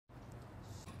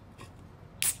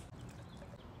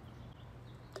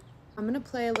I'm gonna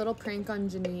play a little prank on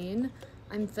Janine.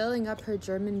 I'm filling up her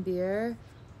German beer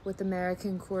with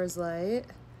American Coors Light.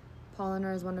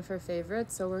 Paulaner is one of her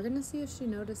favorites, so we're gonna see if she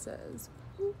notices.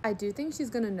 I do think she's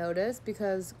gonna notice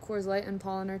because Coors Light and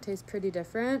Paulaner taste pretty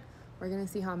different. We're gonna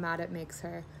see how mad it makes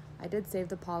her. I did save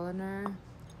the Paulaner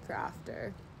for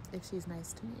after, if she's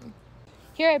nice to me.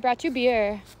 Here, I brought you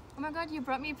beer. Oh my god, you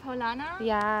brought me Paulaner?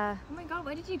 Yeah. Oh my god,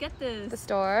 where did you get this? The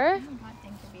store. Oh my god,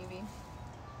 thank you, baby.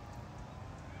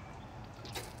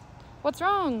 What's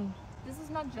wrong? This is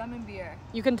not German beer.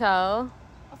 You can tell.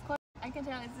 Of course, I can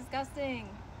tell. It's disgusting.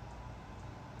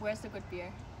 Where's the good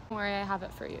beer? Don't worry, I have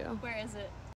it for you. Where is it?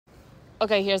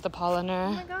 Okay, here's the Oh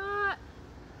Paulaner. my god.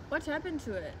 What happened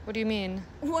to it? What do you mean?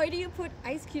 Why do you put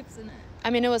ice cubes in it?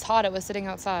 I mean, it was hot. It was sitting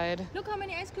outside. Look how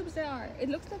many ice cubes there are. It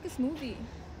looks like a smoothie.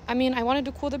 I mean, I wanted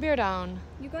to cool the beer down.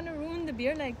 You're gonna ruin the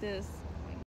beer like this.